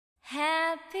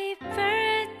Happy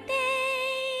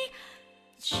birthday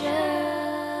just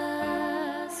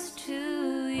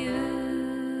to you.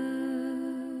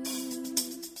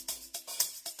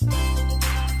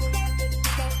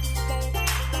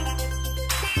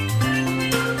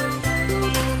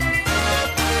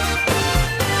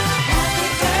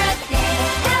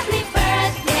 Happy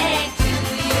birthday to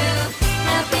you.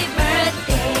 Happy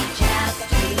birthday just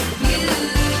to you.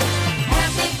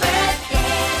 Happy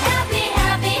birthday,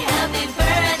 happy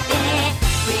birthday.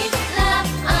 With love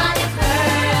on your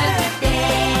birthday.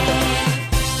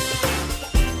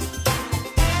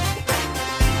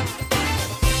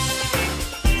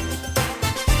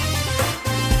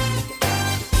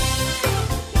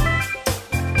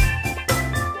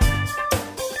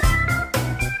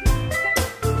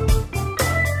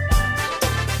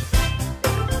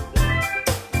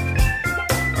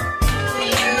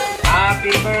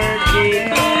 Happy birthday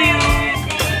to you.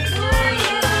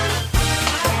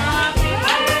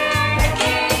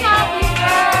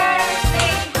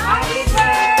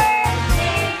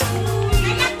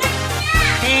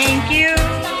 Thank you.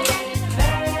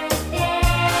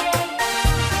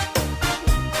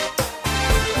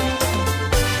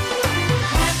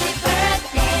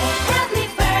 Happy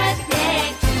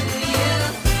birthday to you.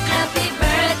 Happy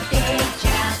birthday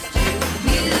just to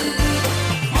you.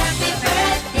 Happy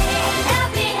birthday,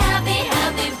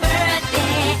 happy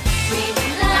birthday. With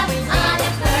love on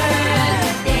your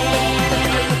birthday.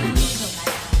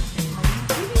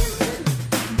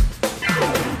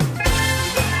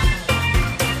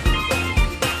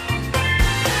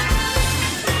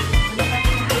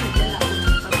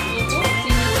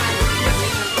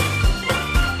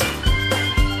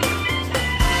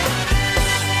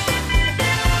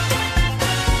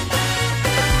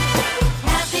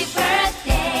 Happy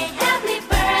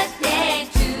birthday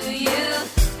to you.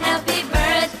 Happy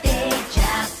birthday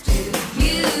just to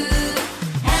you.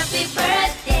 Happy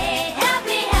birthday,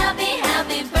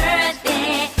 happy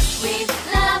birthday. With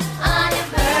love on your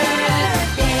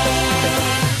birthday.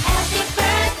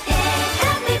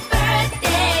 Happy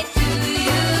birthday to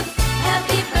you.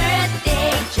 Happy birthday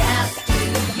just to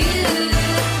you.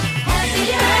 Happy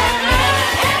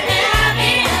birthday,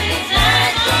 happy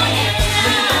birthday. With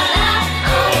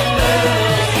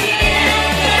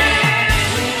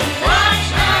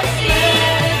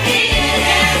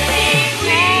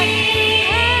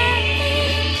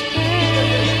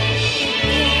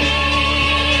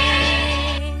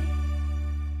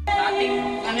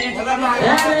love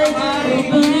on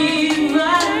your believe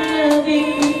my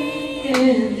loving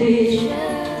could be.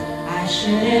 I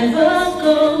should ever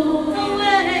go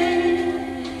away.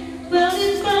 Well,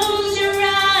 then close your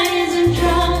eyes and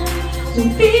try to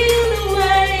feel the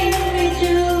way we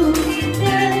do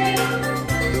today.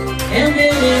 And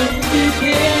then if you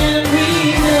can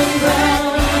remember,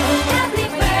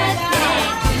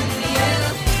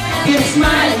 keep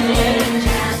smiling,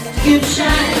 keep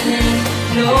shining.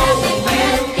 No,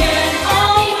 you can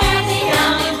always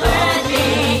count on me.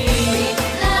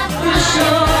 For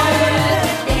sure,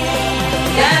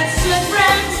 that's what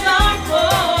friends are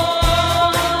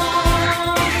for.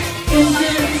 In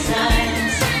good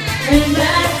times and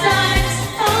bad times,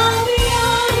 I'll be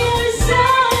on your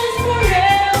side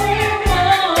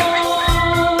forevermore.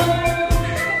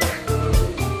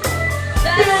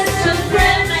 That's what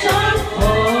friends are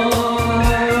for.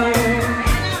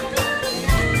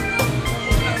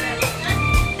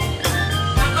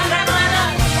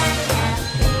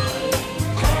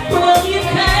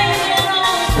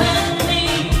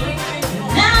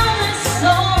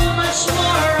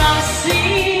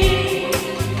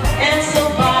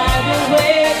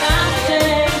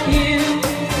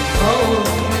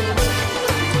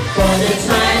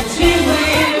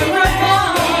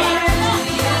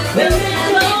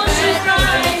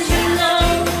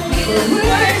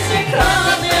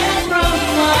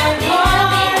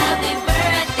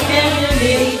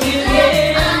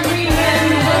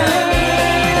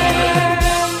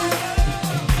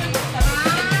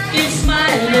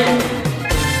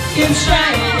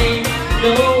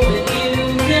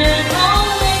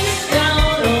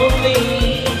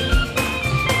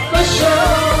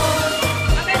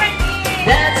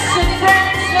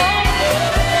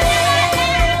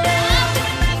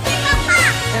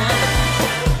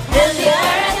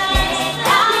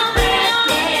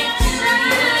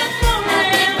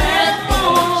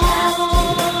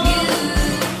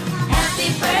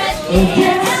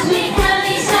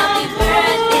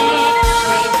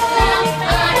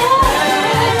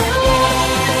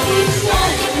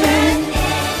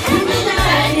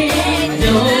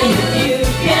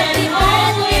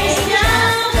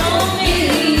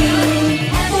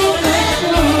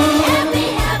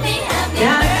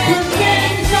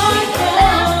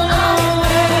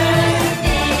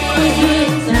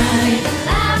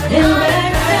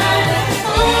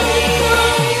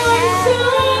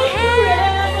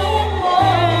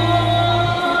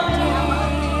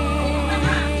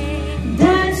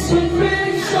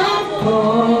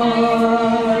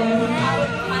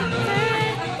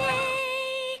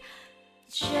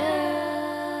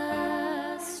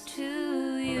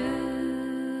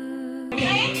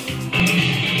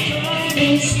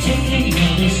 It's taking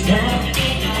notice that I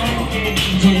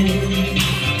do.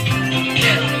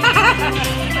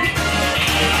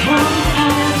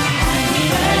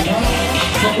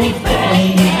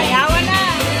 Ayawan na.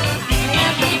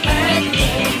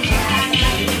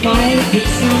 My good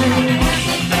son,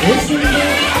 isn't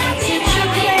there situation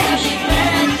that you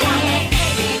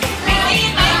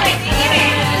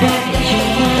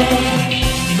mind?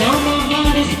 Now my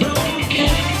heart is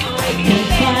broken, I can't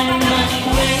find my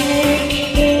way.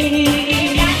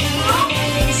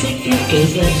 Simply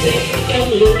because I think I'm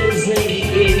losing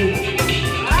you.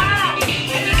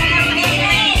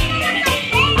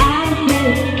 I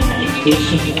hope you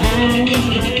should find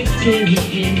to you.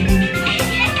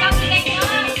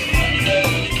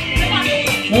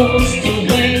 Lost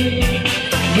away,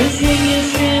 missing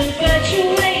his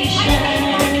infatuation.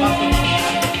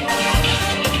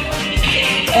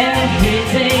 Every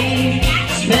day,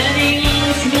 spending all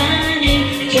his money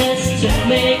just to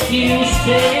make you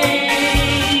stay.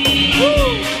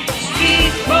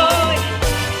 Sweet boy,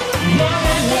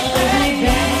 wanna love like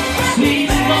that.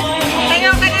 Sweet boy,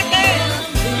 Tayo ka natin.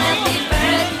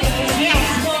 sweet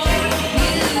boy,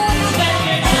 spend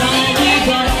the time with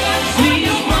us. Sweet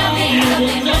boy, you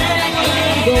will never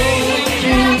go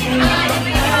through.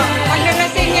 Pag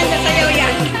nalasing yan, nasayaw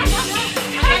yan.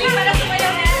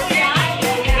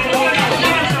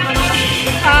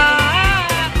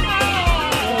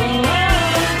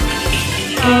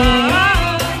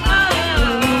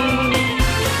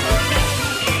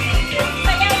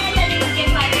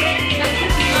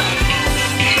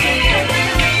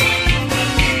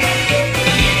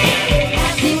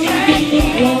 So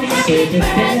the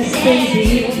best thing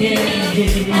you can do.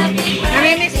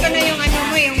 Namimiss ko na yung ano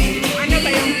mo, yung ano ba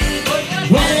yung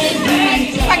When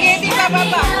we spaghetti pa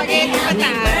baba, spaghetti pa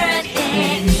taas.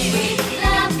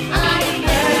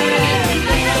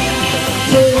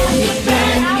 turn this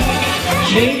back,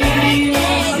 change your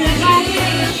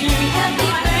situation.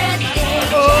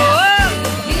 Oo!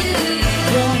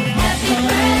 Don't have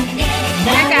time.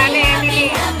 Yan dali, Emily.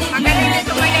 Magaling na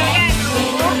sumayaw yan.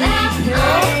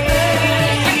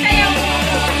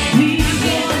 Sweet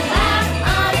boy,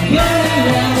 you're in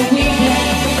love with that.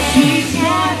 Sweet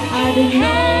boy, I don't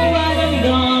know what I'm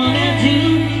gonna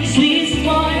do. Sweet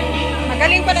boy,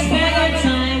 Magaling pa na spend sumayaw. our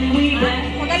time with that.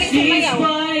 Magaling Sweet sumayaw.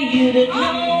 boy, you don't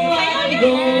know what I'm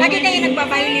gonna Lagi kayo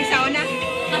nagbabayli sa una.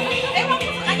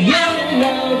 You're in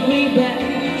love with that.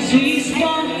 Sweet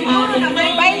boy, I don't know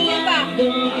Baile what ba? I'm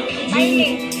gonna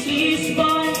Baile. do. Sweet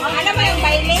boy, Alam mo yung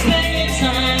baile? spend your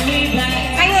time with that.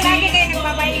 Kayo lagi kayo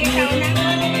nagbabayli sa una.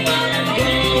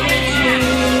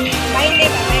 Baile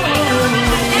ba?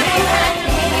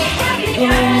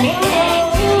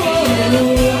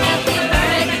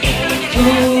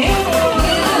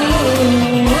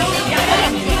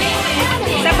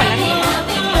 Isa pa lang.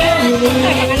 Ay,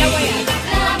 pangalawa yan.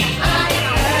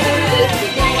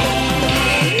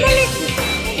 Balik.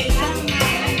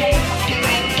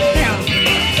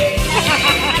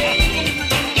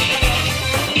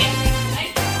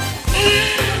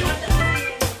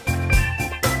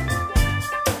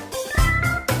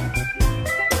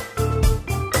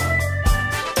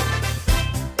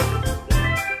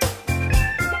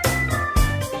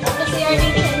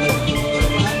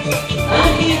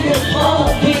 I hear the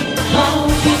heartbeat,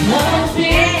 heartbeat,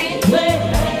 heartbeat. When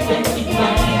I think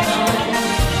my heart,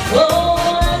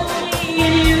 oh, I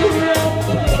need you wrap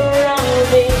around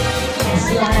me. It's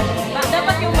like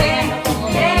Dapat yung may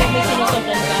may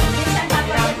sinusundan ba?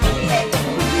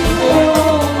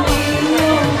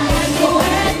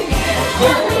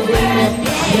 holding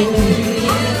up to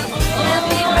you.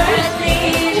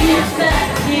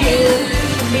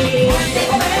 I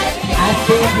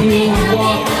think you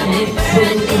want it to.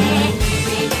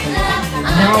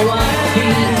 Now I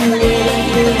feel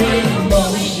it in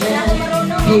motion,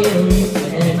 feel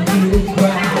it and you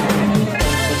cry.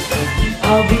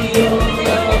 I'll be your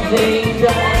loving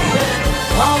presence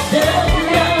of the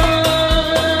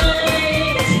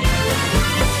night.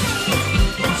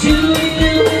 Do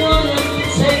you wanna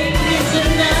take me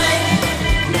tonight?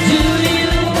 Do you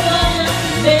wanna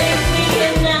make me a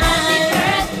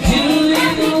night? Do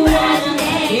you wanna,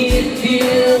 if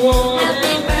you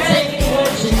wanna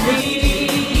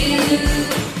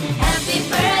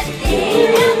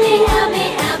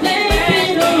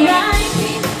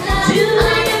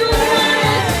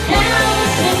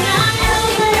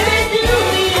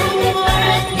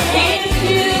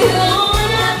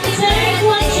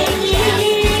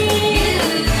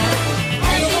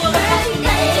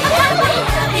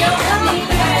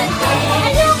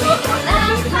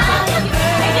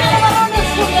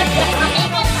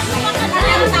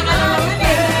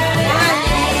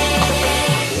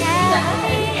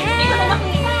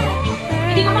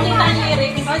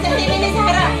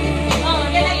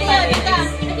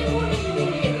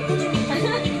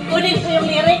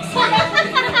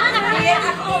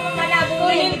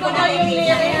ko daw yung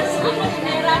lyrics.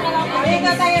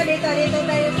 Dito tayo, dito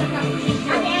tayo sa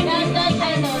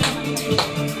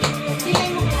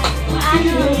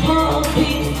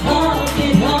Heartbeat,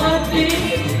 heartbeat,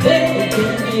 heartbeat,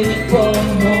 begging for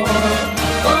more.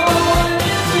 Oh, I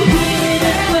hear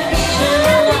the question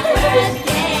like this.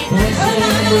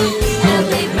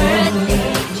 Happy birthday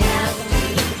just to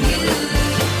you.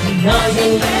 Now you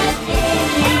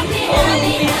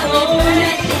only to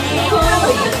me. Oh,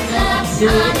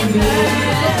 slowly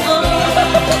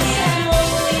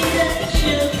that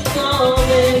you're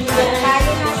coming back.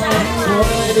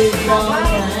 What is all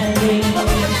I need?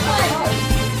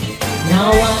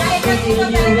 Now I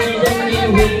feel you in a new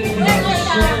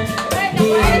emotion.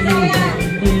 Hear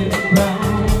you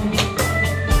cry.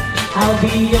 I'll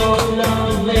be your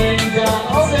loving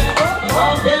doctor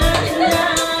all the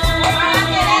night.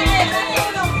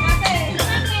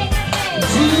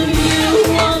 Do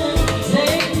you wanna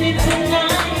take me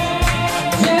tonight?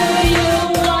 Do you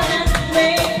wanna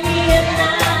make me a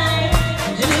night?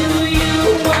 Do you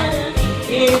wanna,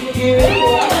 if you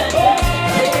wanna,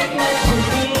 take what you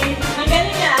need?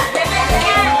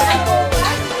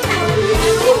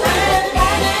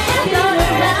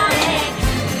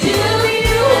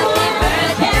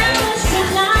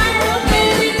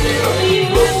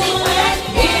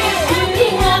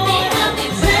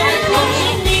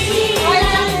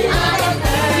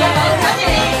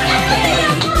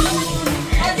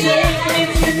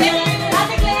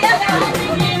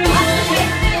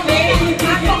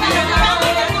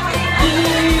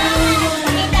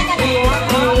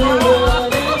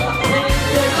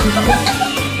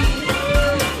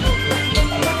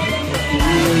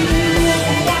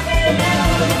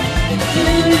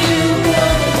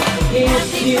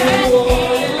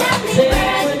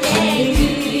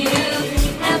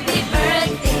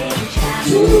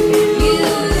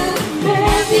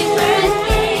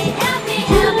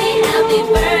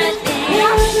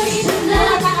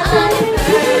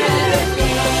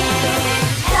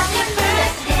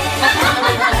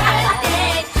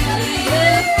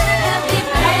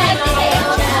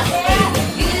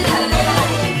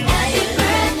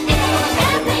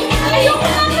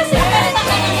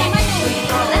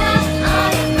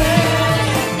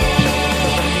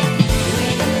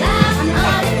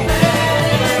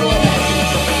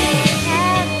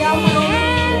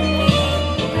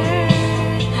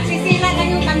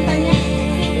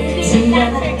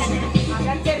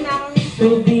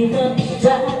 Will be the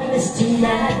darkness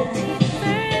tonight.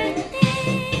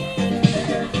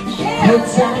 Hold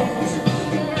tight,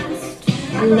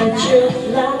 let your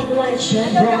light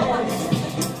shine bright.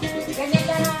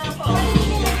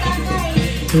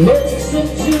 Listen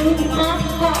to my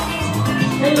heart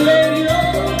and lay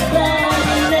your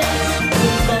body next to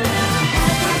mine.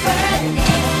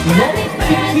 Let me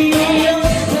feel your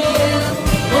soul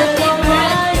when I'm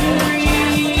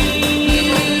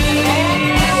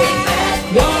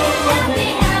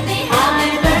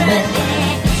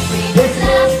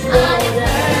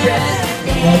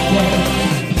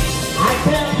I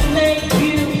can make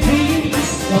you feel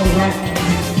so right.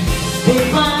 Be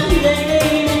my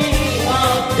lady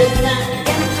of the night.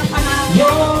 You're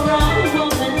a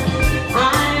woman I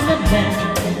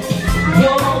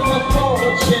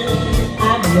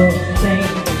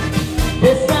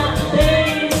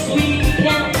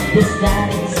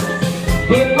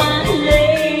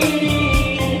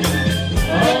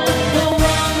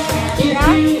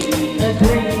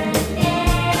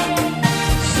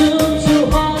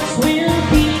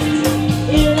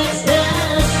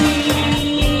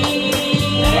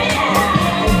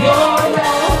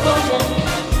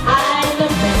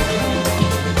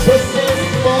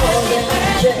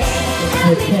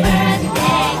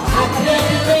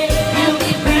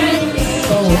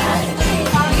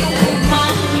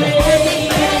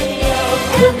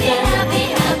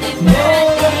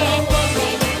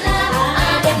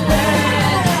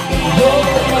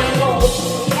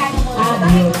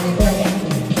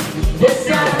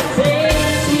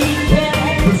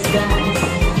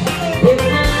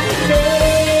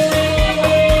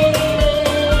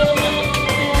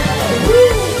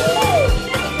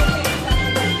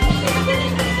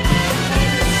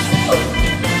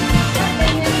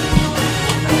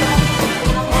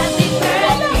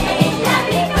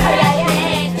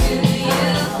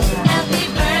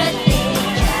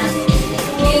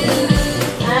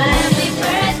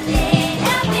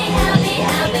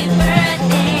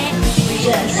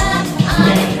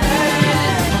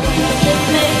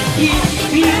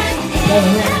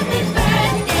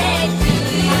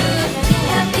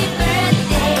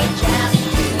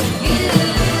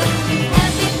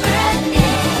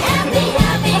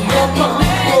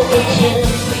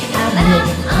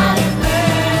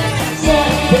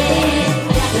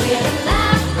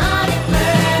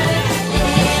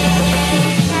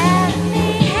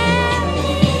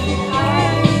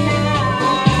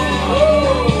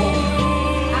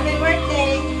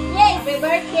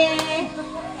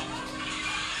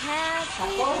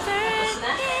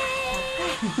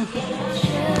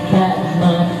That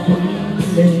my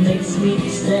feeling makes me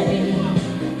stay.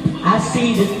 I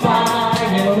see the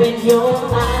fire in your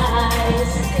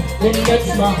eyes. It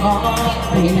makes my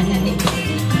heart beat.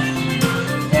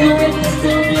 Do it,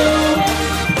 still do it,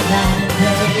 night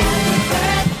and day.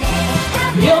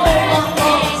 You're my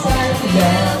all-time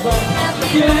lover.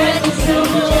 Do it, still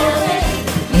do it,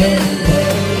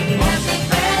 anyway. Happy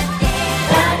birthday,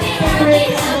 happy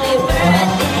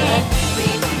birthday.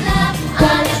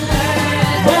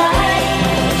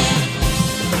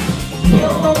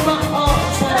 You're my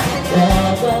all-time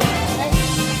lover.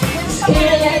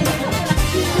 Skin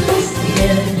to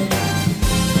skin.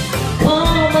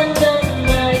 Come under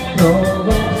my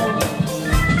cover.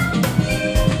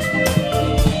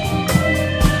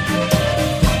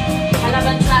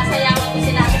 Alaban sa sayawan ko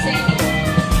sinabi sa inyo.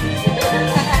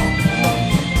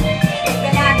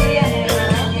 Ganado yan eh.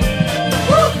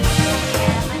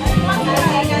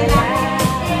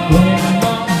 When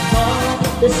my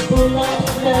heart is full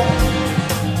of love,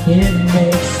 it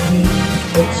makes me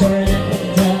turn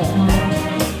it down.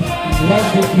 Like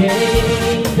the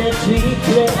game that we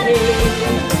play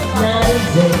night and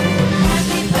day.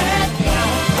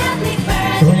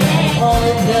 When all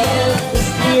love is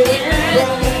clear and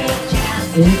bright,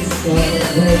 it's a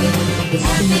way to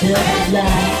see the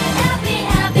light.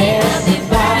 There's a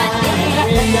fire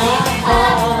in our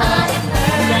hearts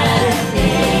night and day.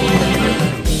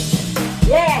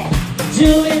 Do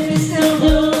it, we still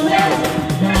do it,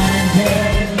 night and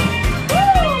day.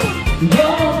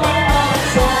 You're my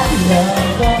outside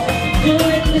lover. Do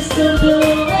it, we still do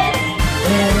it,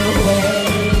 anyway.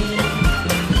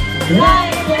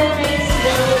 Like there is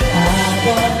no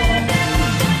other.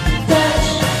 Touch,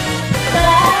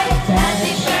 like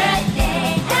touch.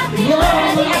 You're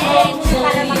my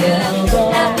outside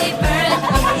lover.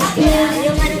 Skin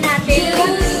Yung ano natin.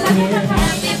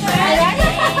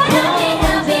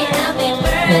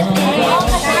 to skin.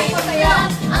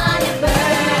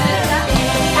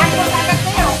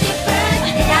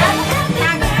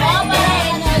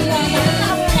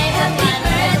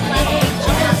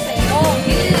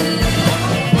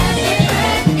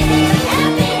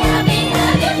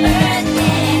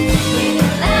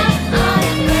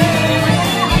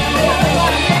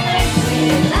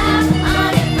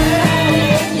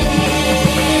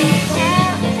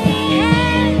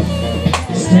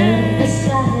 Stand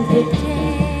beside it,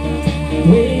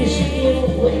 wishing you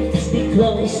would be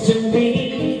close to me.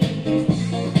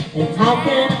 And how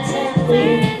can I tell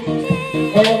you,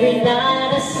 every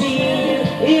night I see you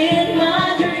in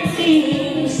my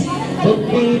dreams.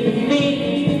 Believe me,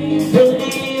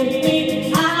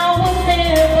 I will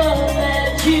never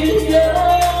let you go.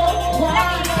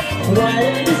 Why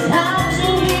does this have to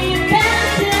be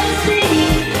fantasy?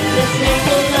 Let's make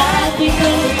a life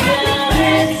become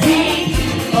reality.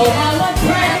 Oh, how I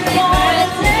pray for a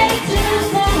day to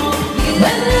come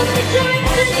when we'll be joined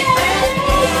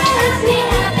together. Let's be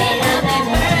happy, happy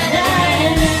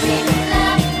birthday.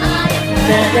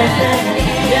 Da da da da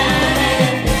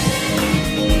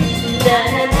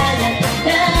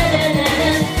da da da da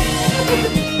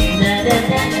da da da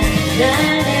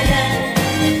da.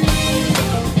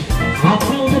 I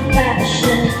feel the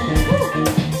passion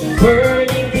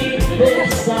burning deep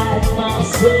inside my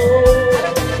soul.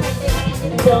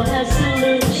 Don't have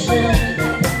solution.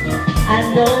 I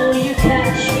know you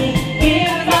catch me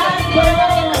if I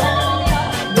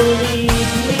fall.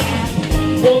 Believe me,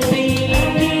 believe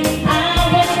me, I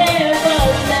will never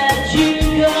let you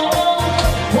go.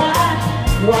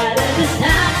 Why does this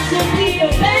have to be a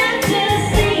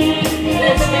fantasy?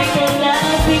 Let's make our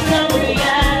love become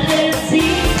reality.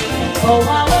 Oh,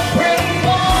 I will pray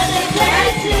for the day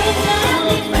to come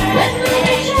when we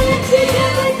join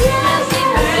together.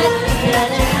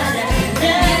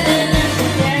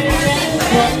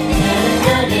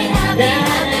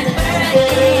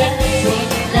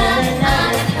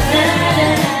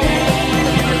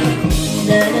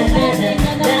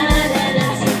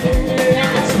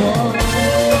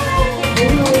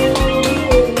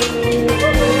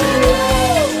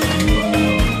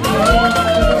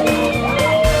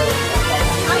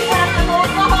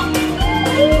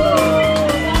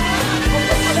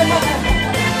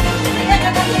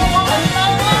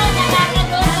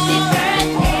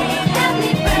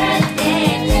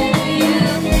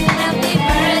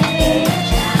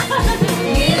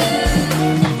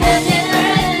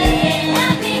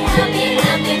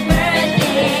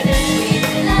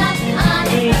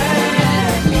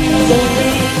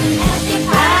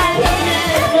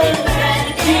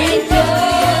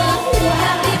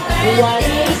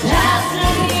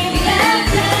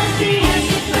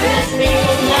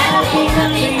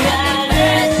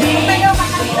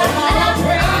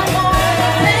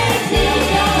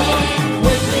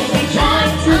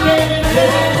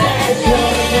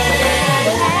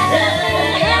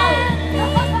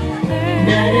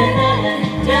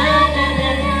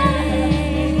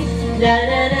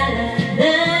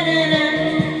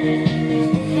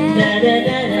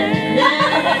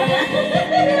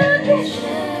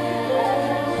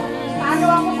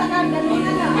 Gumagawa ko sa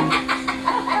kanina na.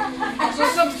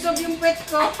 Susub-sub yung pet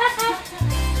ko.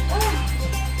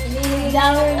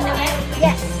 Niligawan mo.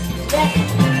 Yes.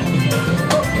 Yes.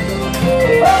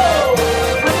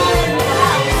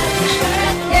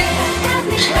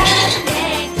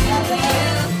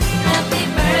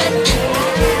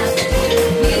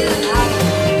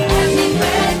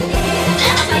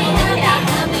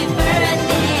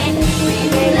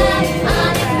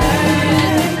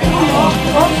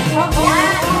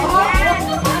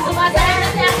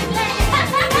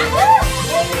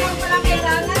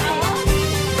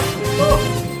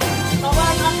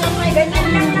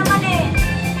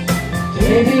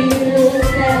 Baby,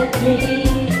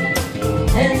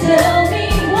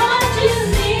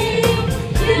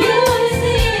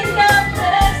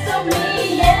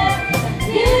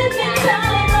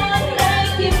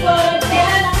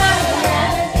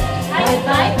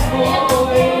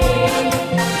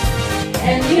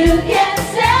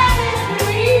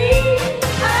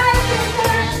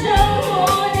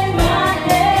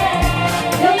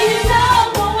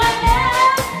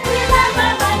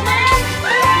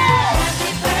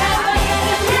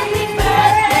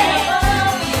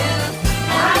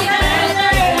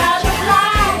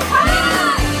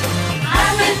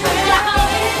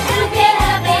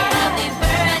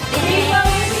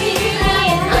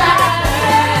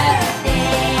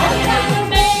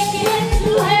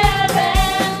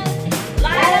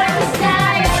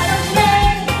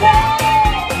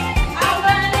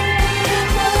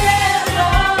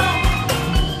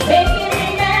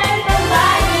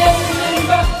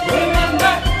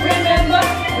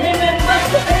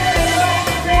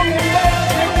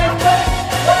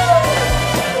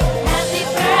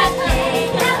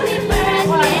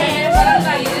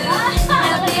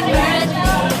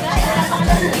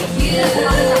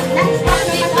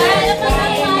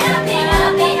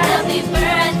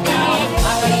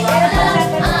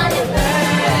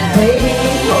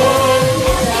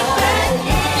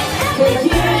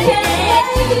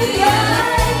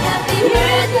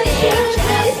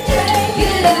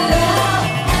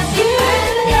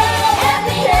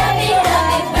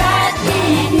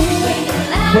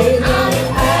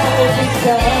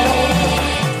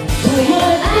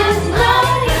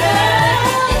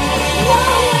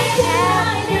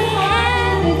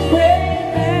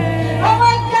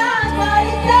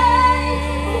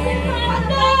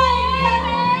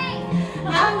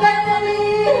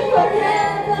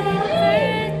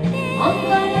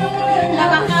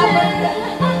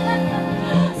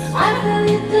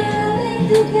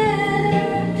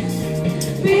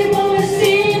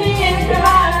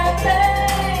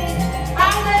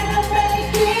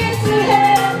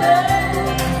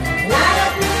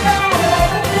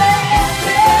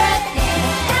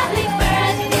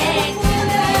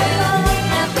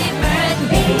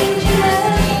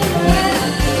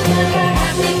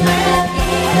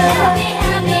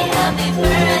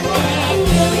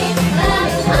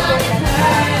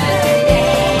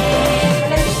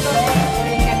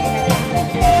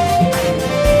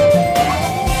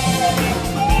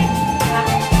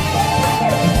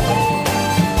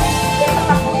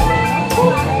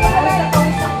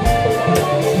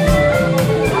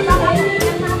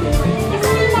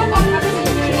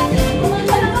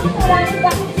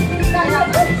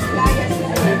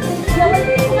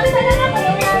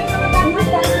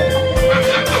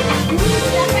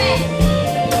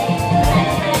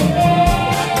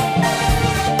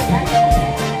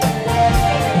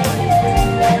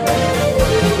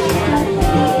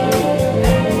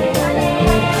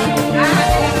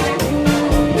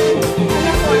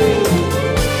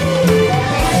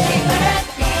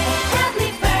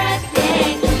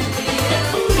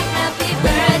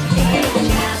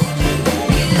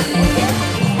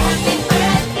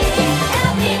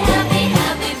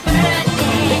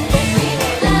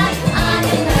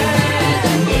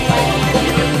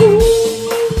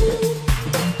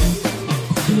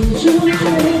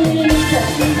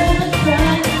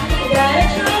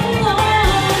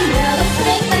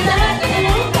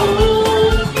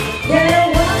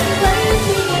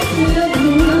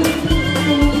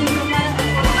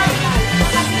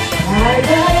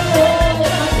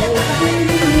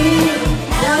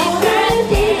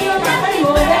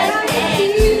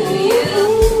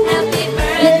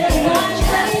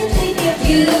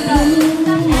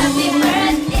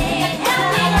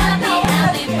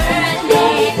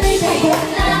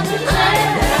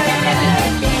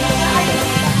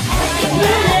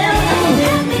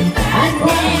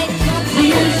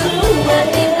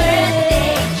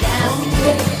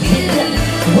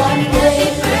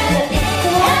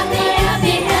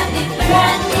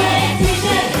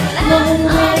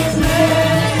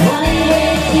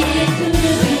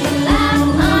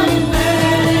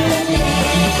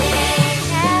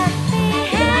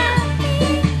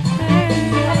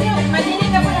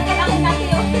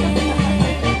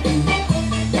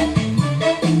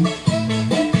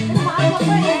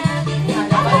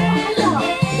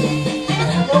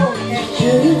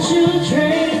 Choo-choo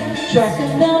train,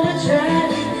 tracking down the track.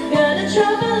 Gotta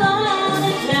travel on,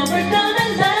 never gonna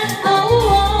let go.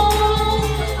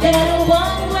 Got a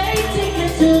one-way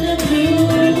ticket to the blue.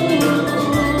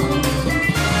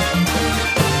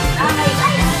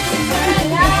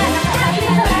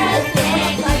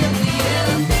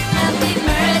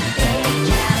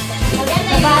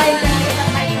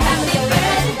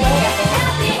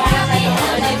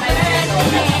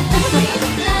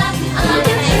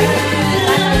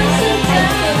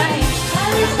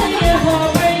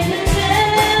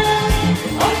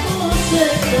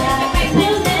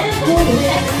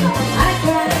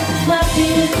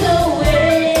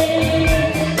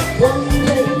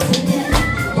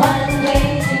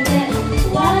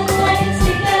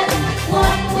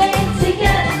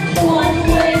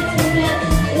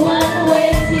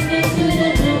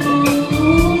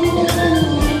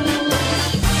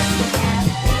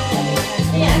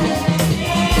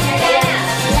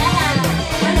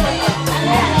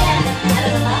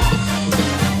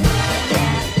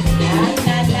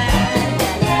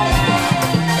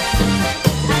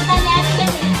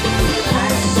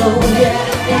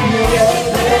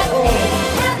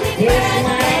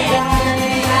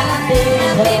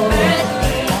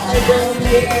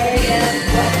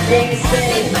 They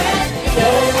say,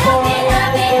 don't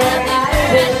forever I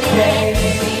will pray.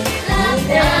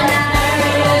 And I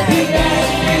will be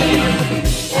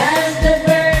as the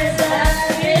birds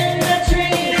are in the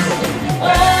trees.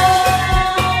 Oh,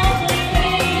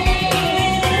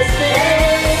 please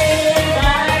stay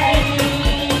by me.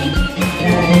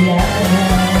 La, la, la.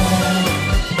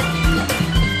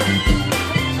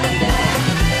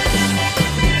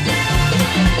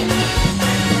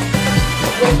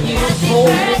 When you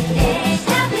hold me,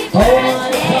 oh,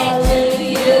 I'm calling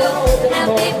you the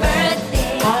most.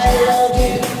 I love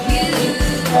you,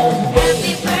 love me.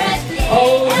 Oh,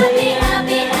 baby, I'm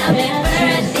happy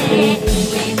birthday.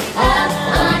 I'm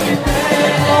on your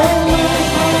birthday, oh my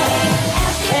heart,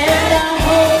 and I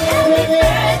hope you're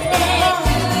there.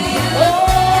 Oh,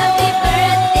 happy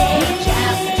birthday,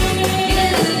 just you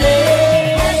stay.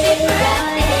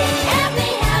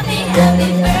 Happy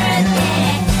birthday.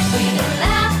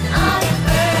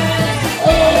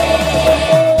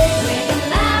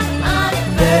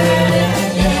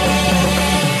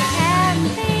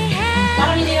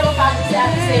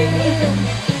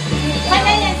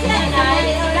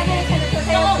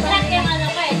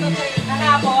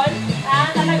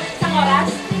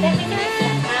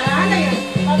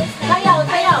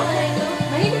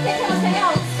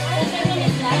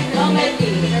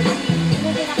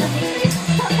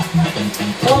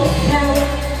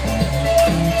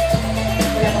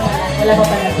 Wala pa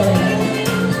pala, sorry.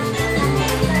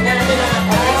 Nandun lang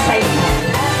ako, excited.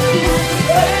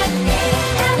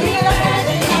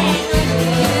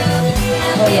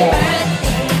 Oh yeah.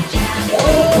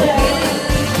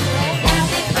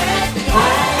 I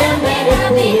am ready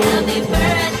for you.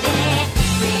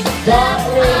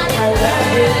 Darling, I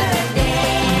love you.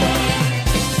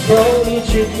 Though you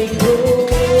treat me cruel,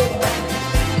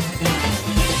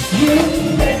 you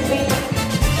hurt me.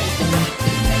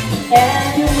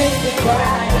 And you make me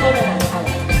cry. Hold on.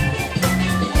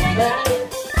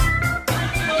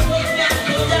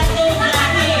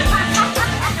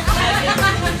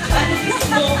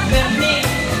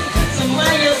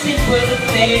 Sumayaw si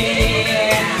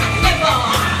birthday.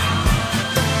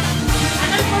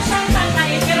 Alam ko siyang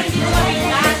kantahin, pero hindi ko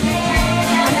makikas.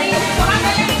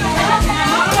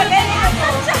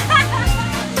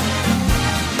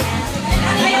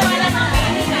 Ayaw, wala nang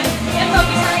kainisan. Yan ba,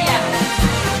 Bisaya?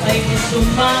 Ay,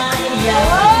 sumayaw.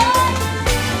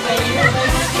 Ayaw,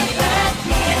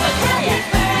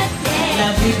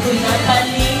 labi ko na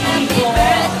paligo.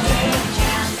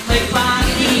 May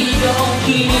pangilong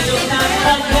kilo na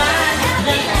tagal.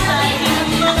 Nalasahin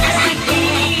mga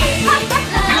sikip.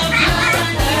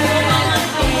 Labasan iyo mga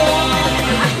kamon.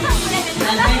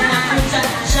 Nalay na ang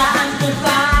tsatsaan ko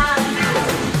pa.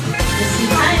 Kasi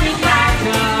ay may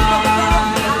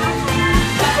kagad.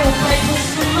 Kaupay ko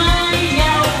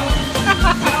sumayaw.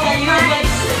 Kayo ba'y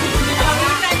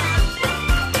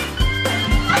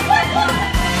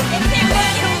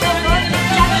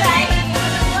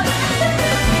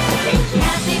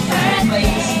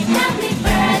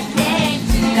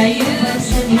kayo ba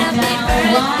sa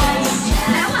nakawas?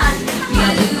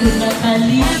 Yabi ko na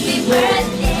kalibot.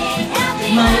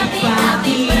 May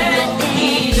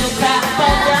pakilo ka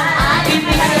pala.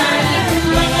 Pipisahin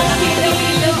mga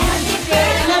kililo.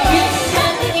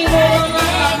 Nabisan iyo mga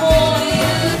amoy.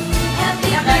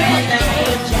 Dahil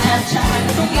ako tsatsaan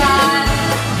ko ka.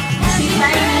 Si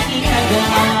tayo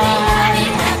nakikagawa.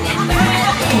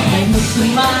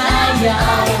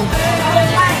 sayaw.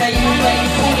 Kayo ay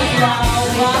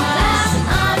silawas.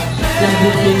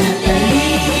 Lagot